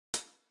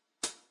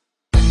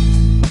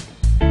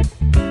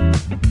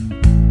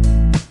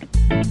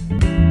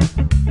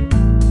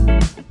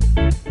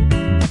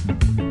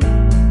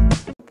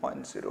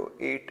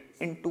1.08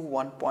 into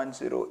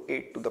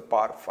 1.08 to the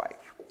power 5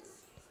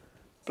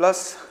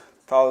 plus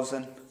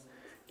 1000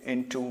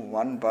 into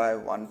 1 by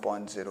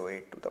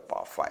 1.08 to the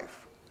power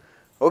 5.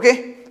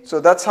 Okay, so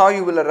that's how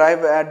you will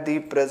arrive at the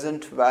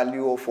present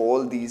value of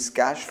all these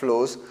cash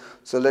flows.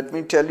 So let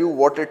me tell you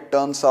what it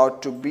turns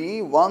out to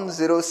be,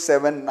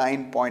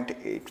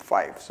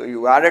 1079.85. So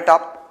you add it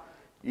up,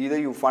 either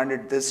you find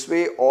it this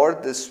way or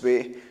this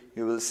way,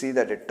 you will see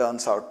that it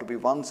turns out to be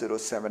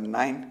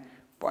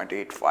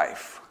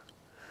 1079.85.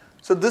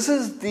 So this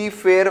is the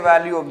fair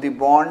value of the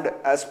bond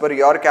as per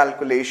your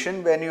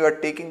calculation when you are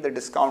taking the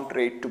discount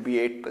rate to be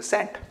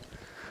 8%.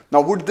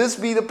 Now would this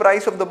be the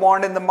price of the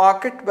bond in the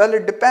market? Well,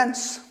 it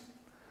depends.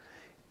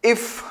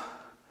 If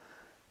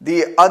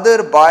the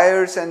other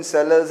buyers and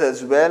sellers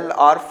as well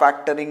are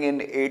factoring in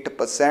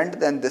 8%,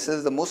 then this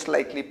is the most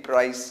likely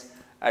price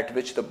at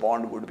which the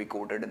bond would be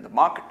quoted in the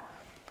market.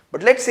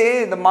 But let's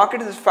say the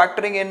market is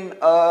factoring in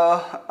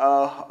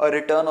a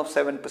return of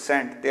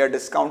 7%. They are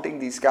discounting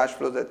these cash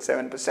flows at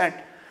 7%,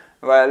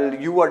 while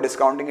you are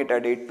discounting it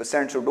at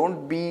 8%. So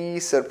don't be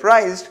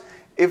surprised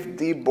if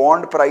the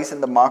bond price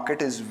in the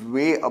market is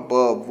way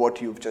above what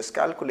you've just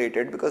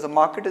calculated, because the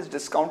market is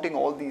discounting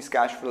all these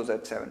cash flows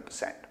at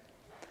 7%.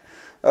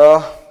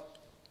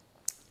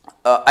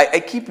 I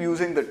keep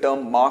using the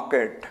term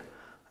market,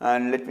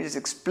 and let me just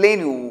explain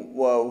you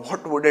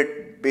what would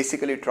it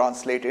basically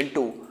translate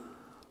into.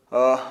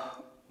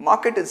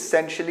 Market is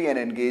essentially an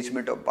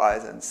engagement of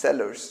buyers and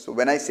sellers. So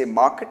when I say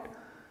market,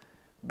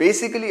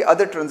 basically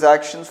other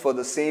transactions for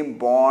the same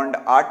bond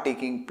are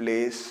taking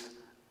place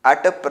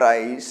at a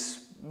price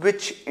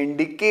which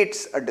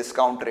indicates a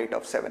discount rate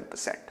of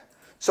 7%.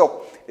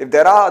 So if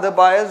there are other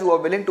buyers who are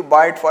willing to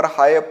buy it for a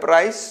higher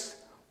price,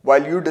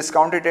 while you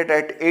discounted it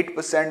at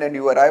 8% and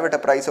you arrive at a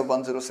price of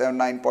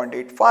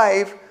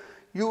 1079.85,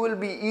 you will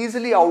be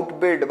easily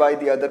outbid by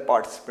the other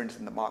participants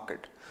in the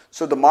market.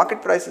 So the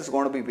market price is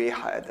going to be way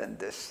higher than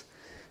this.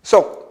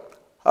 So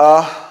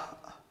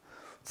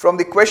from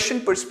the question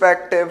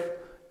perspective,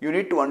 you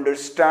need to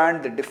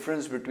understand the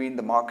difference between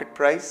the market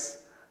price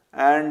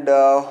and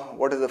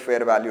what is the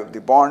fair value of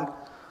the bond.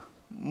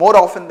 More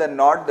often than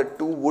not, the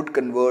two would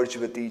converge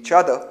with each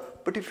other.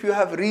 But if you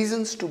have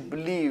reasons to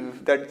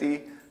believe that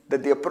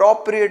the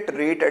appropriate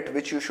rate at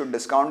which you should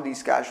discount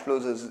these cash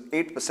flows is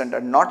 8%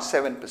 and not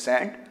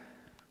 7%,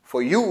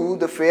 for you,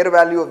 the fair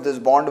value of this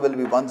bond will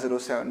be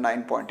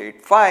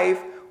 1079.85,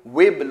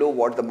 way below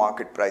what the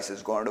market price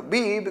is going to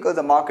be, because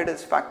the market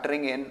is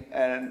factoring in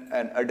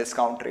a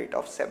discount rate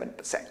of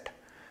 7%.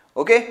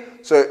 Okay,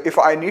 so if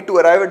I need to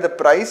arrive at the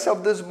price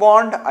of this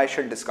bond, I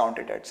should discount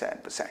it at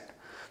 7%.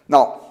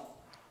 Now,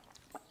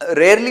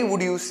 rarely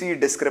would you see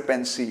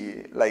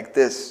discrepancy like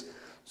this.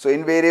 So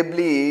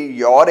invariably,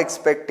 your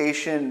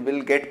expectation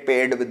will get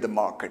paired with the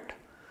market.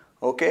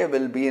 Okay,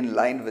 will be in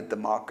line with the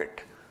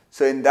market.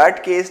 So in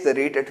that case, the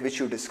rate at which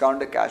you discount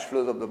the cash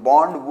flows of the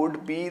bond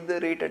would be the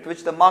rate at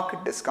which the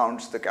market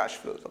discounts the cash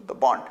flows of the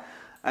bond.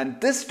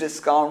 And this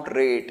discount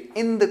rate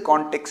in the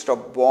context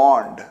of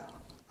bond,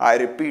 I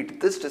repeat,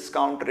 this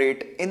discount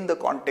rate in the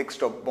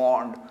context of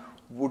bond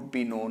would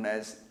be known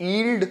as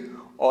yield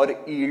or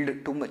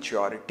yield to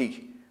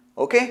maturity.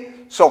 Okay,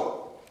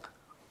 so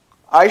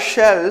I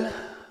shall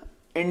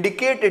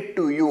indicate it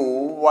to you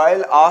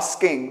while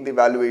asking the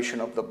valuation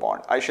of the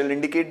bond. I shall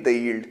indicate the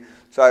yield.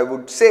 So I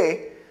would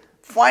say,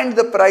 find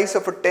the price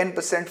of a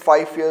 10%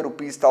 5-year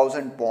rupees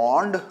 1000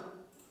 bond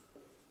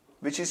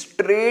which is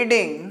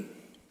trading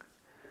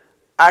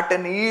at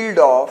an yield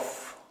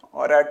of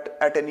or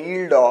at an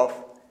yield of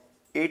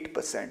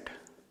 8%.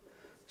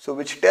 So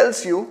which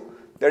tells you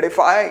that if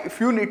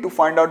you need to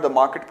find out the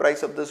market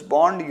price of this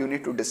bond, you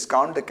need to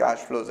discount the cash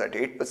flows at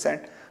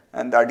 8%,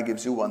 and that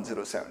gives you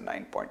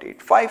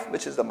 1079.85,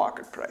 which is the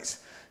market price.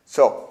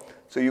 So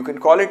you can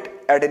call it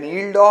at an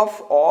yield of,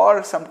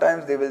 or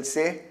sometimes they will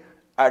say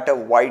at a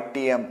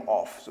YTM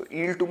of. So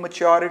yield to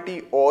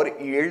maturity or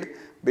yield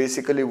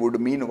basically would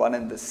mean one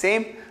and the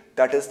same.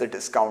 That is the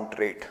discount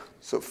rate.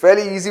 So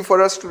fairly easy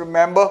for us to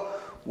remember.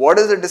 What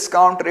is the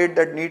discount rate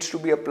that needs to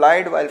be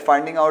applied while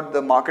finding out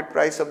the market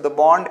price of the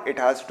bond? It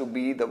has to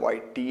be the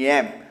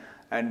YTM,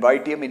 and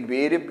YTM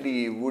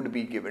invariably would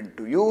be given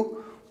to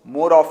you,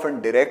 more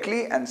often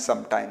directly and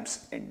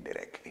sometimes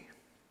indirectly.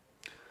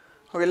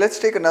 Okay, let's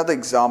take another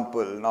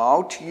example. Now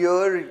out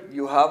here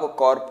you have a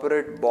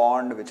corporate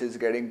bond which is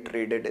getting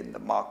traded in the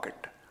market.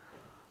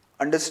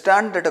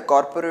 Understand that a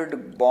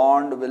corporate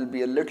bond will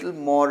be a little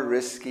more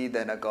risky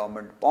than a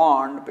government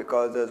bond,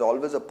 because there's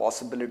always a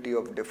possibility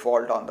of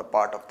default on the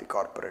part of the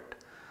corporate.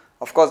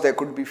 Of course, there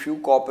could be few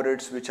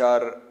corporates which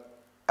are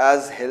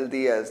as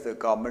healthy as the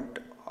government,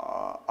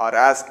 are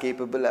as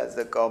capable as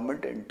the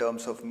government in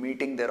terms of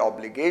meeting their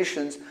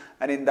obligations,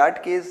 and in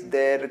that case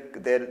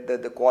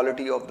the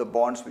quality of the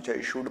bonds which are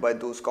issued by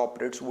those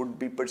corporates would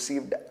be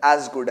perceived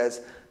as good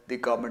as the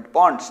government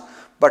bonds.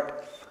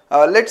 But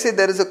let's say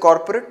there is a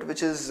corporate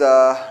which is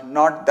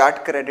not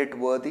that credit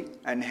worthy,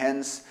 and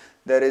hence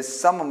there is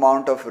some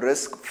amount of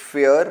risk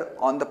fear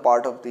on the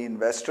part of the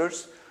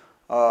investors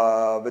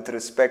with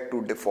respect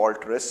to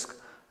default risk.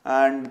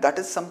 and that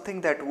is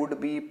something that would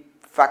be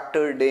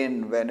factored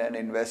in when an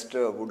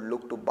investor would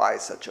look to buy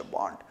such a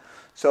bond.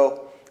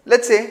 So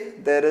let's say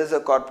there is a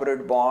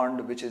corporate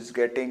bond which is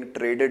getting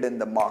traded in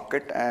the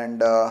market,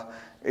 and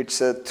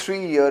it's a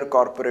 3-year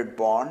corporate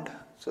bond.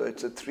 So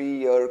it's a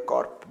 3-year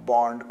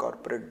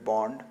corporate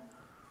bond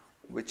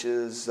which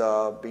is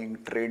being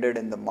traded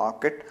in the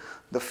market.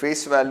 The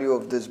face value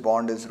of this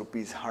bond is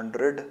rupees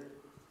 100.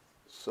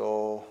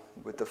 So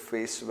with a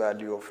face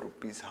value of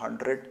rupees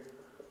 100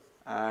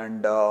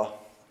 and a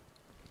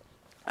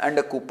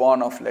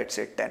coupon of, let's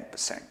say,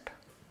 10%.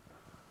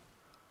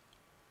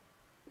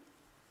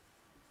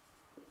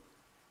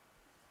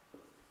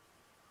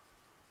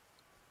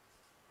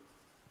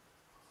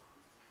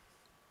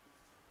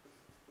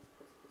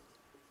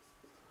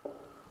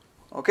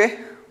 Okay.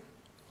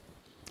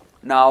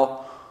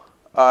 Now,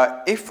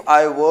 if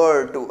I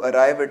were to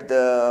arrive at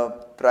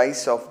the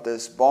price of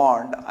this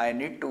bond, I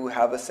need to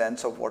have a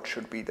sense of what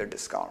should be the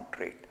discount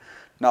rate.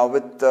 Now,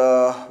 with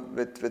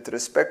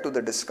respect to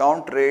the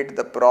discount rate,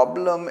 the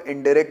problem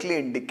indirectly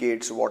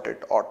indicates what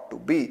it ought to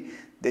be.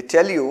 They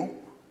tell you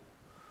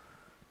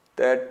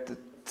that the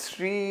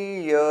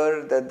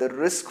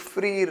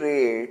risk-free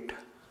rate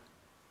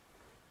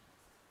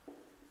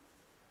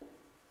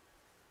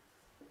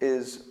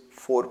is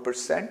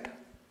 4%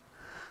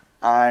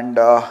 and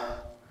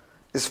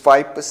is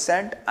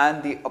 5%,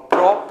 and the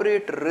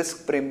appropriate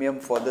risk premium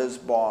for this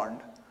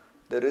bond,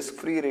 the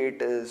risk-free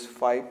rate is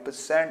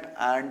 5%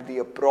 and the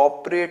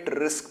appropriate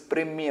risk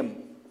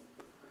premium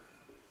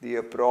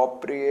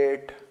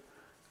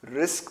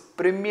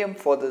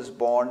for this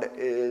bond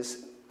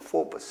is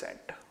 4%.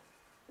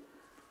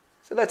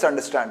 So let's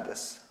understand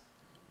this.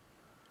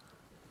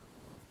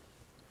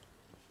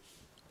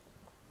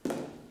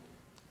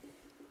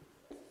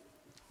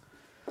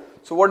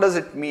 So what does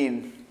it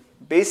mean?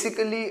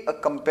 Basically, a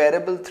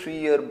comparable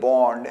 3-year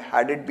bond,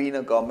 had it been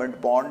a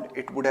government bond,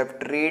 it would have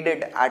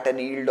traded at an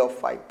yield of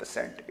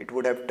 5%. It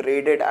would have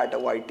traded at a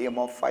YTM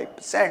of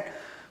 5%.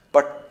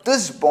 But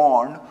this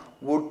bond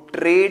would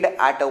trade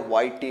at a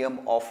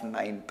YTM of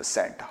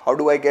 9%. How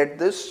do I get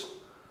this?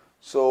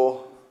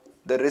 So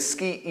the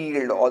risky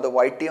yield or the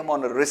YTM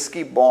on a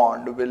risky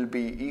bond will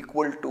be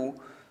equal to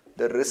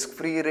the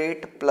risk-free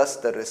rate plus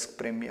the risk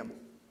premium.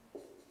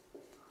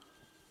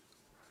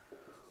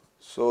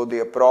 So the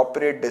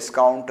appropriate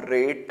discount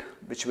rate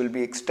which will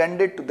be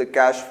extended to the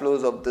cash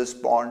flows of this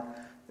bond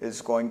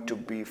is going to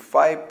be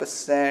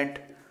 5%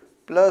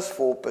 plus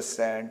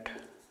 4%,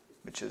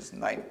 which is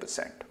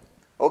 9%.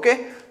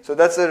 Okay, so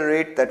that's the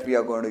rate that we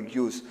are going to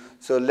use.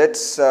 So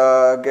let's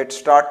get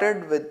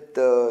started with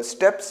the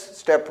steps.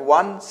 Step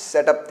 1,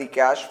 set up the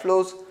cash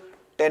flows,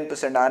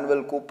 10%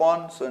 annual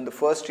coupon. So in the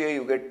first year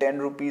you get 10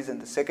 rupees, in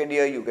the second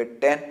year you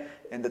get 10.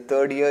 In the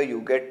third year you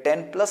get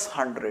 10 plus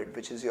 100,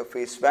 which is your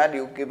face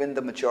value given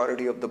the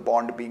maturity of the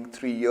bond being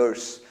 3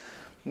 years.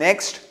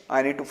 Next,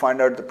 I need to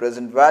find out the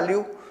present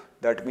value.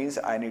 That means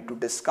I need to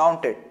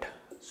discount it.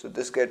 So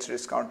this gets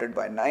discounted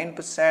by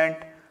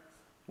 9%,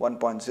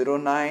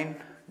 1.09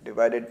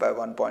 divided by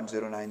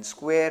 1.09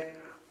 square,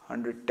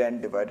 110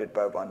 divided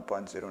by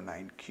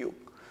 1.09 cube.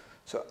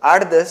 So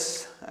add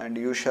this and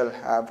you shall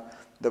have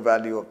the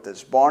value of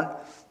this bond.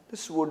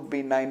 This would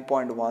be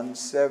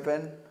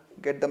 9.17.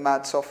 Get the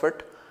maths of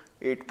it,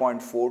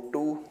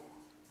 8.42,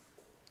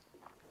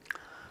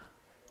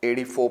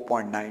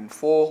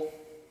 84.94,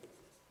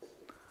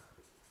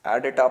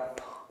 add it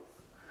up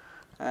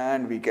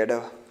and we get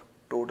a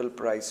total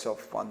price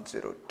of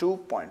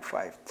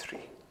 102.53.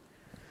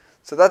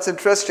 So that's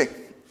interesting.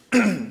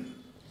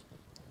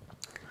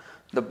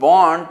 The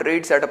bond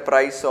trades at a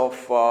price of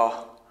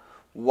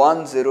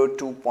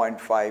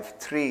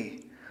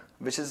 102.53,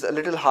 which is a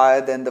little higher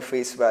than the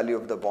face value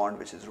of the bond,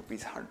 which is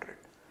rupees 100.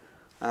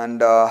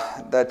 And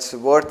that's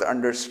worth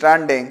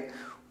understanding.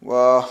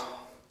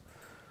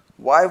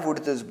 Why would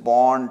this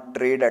bond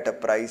trade at a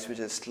price which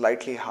is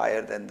slightly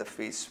higher than the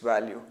face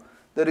value?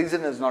 The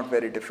reason is not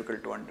very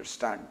difficult to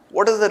understand.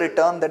 What is the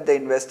return that the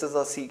investors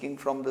are seeking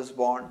from this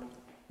bond?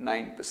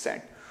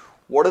 9%.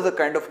 What is the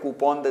kind of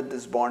coupon that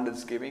this bond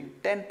is giving?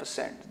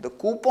 10%. The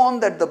coupon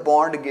that the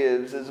bond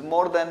gives is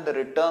more than the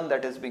return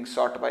that is being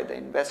sought by the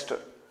investor.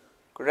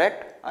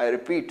 Correct? I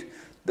repeat.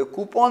 The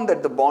coupon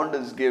that the bond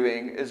is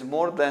giving is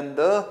more than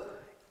the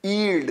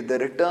yield, the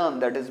return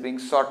that is being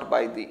sought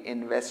by the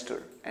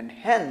investor, and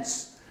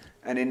hence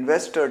an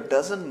investor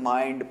doesn't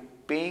mind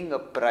paying a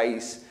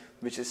price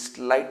which is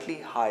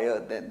slightly higher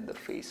than the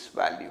face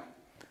value.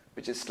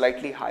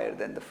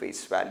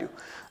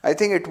 I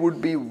think it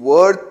would be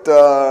worth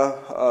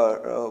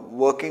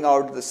working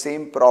out the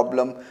same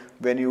problem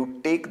when you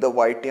take the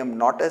YTM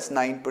not as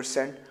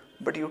 9%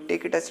 but you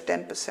take it as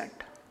 10%.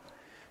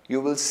 You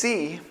will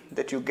see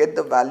that you get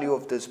the value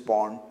of this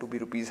bond to be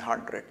rupees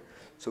 100.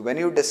 So when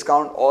you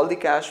discount all the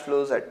cash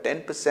flows at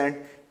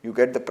 10%, you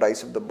get the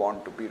price of the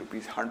bond to be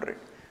rupees 100,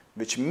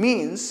 which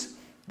means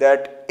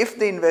that if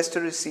the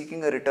investor is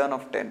seeking a return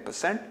of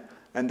 10%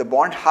 and the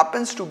bond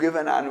happens to give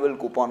an annual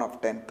coupon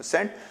of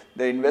 10%,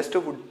 the investor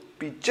would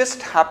be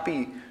just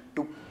happy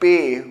to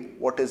pay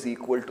what is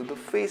equal to the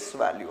face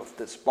value of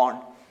this bond.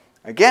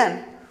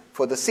 Again,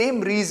 for the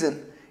same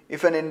reason,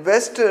 if an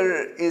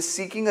investor is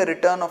seeking a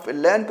return of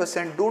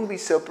 11%, don't be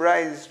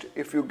surprised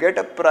if you get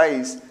a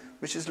price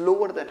which is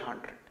lower than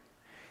 100.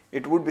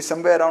 It would be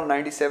somewhere around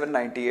 97,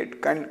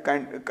 98.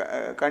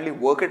 Kindly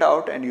work it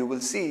out and you will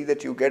see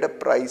that you get a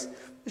price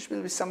which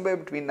will be somewhere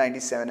between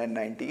 97 and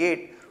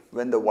 98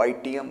 when the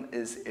YTM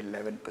is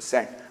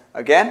 11%.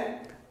 Again,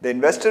 the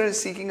investor is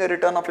seeking a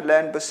return of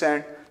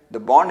 11%. The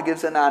bond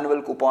gives an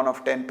annual coupon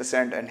of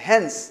 10%, and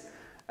hence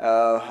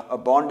a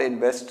bond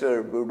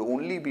investor would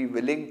only be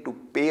willing to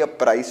pay a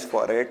price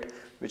for it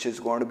which is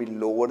going to be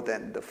lower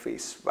than the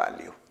face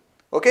value.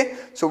 Okay,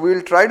 so we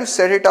will try to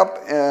set it up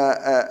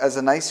as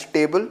a nice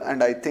table,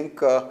 and I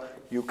think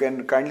you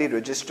can kindly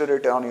register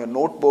it on your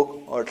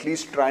notebook, or at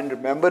least try and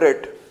remember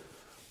it,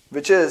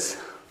 which is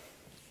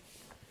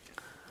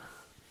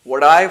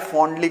what I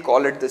fondly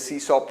call it the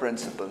Seesaw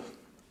Principle.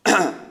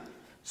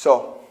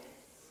 So,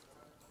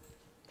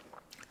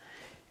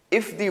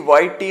 if the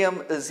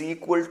YTM is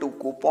equal to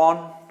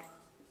coupon,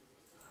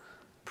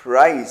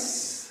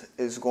 price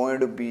is going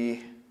to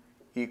be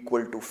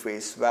equal to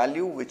face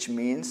value, which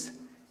means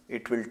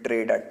it will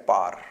trade at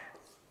par.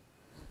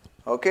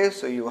 Okay,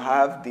 so you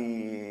have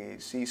the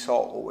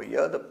seesaw over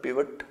here, the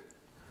pivot.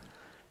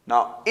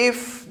 Now,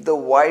 if the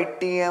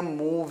YTM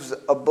moves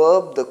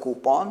above the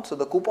coupon, so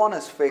the coupon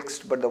is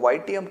fixed, but the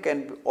YTM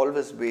can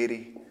always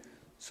vary.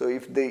 So,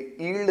 if the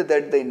yield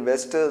that the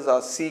investors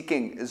are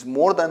seeking is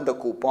more than the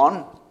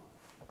coupon,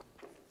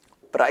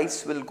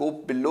 price will go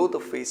below the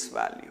face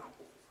value.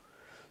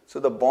 So,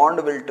 the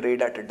bond will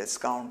trade at a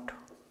discount.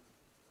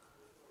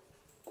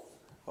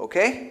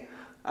 Okay,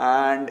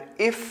 and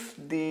if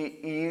the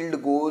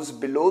yield goes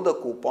below the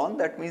coupon,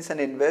 that means an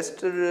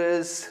investor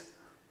is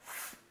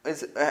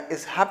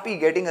happy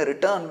getting a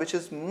return which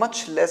is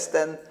much less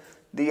than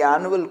the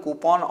annual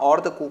coupon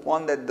or the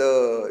coupon that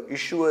the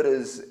issuer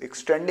is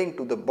extending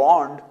to the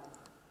bond.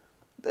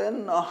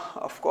 Then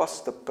of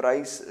course the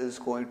price is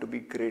going to be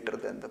greater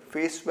than the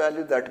face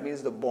value. That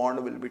means the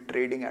bond will be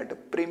trading at a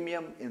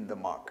premium in the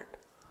market,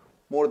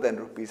 more than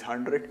rupees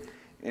 100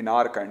 in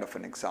our kind of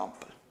an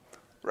example,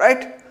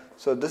 right?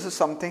 So this is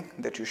something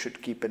that you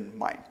should keep in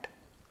mind.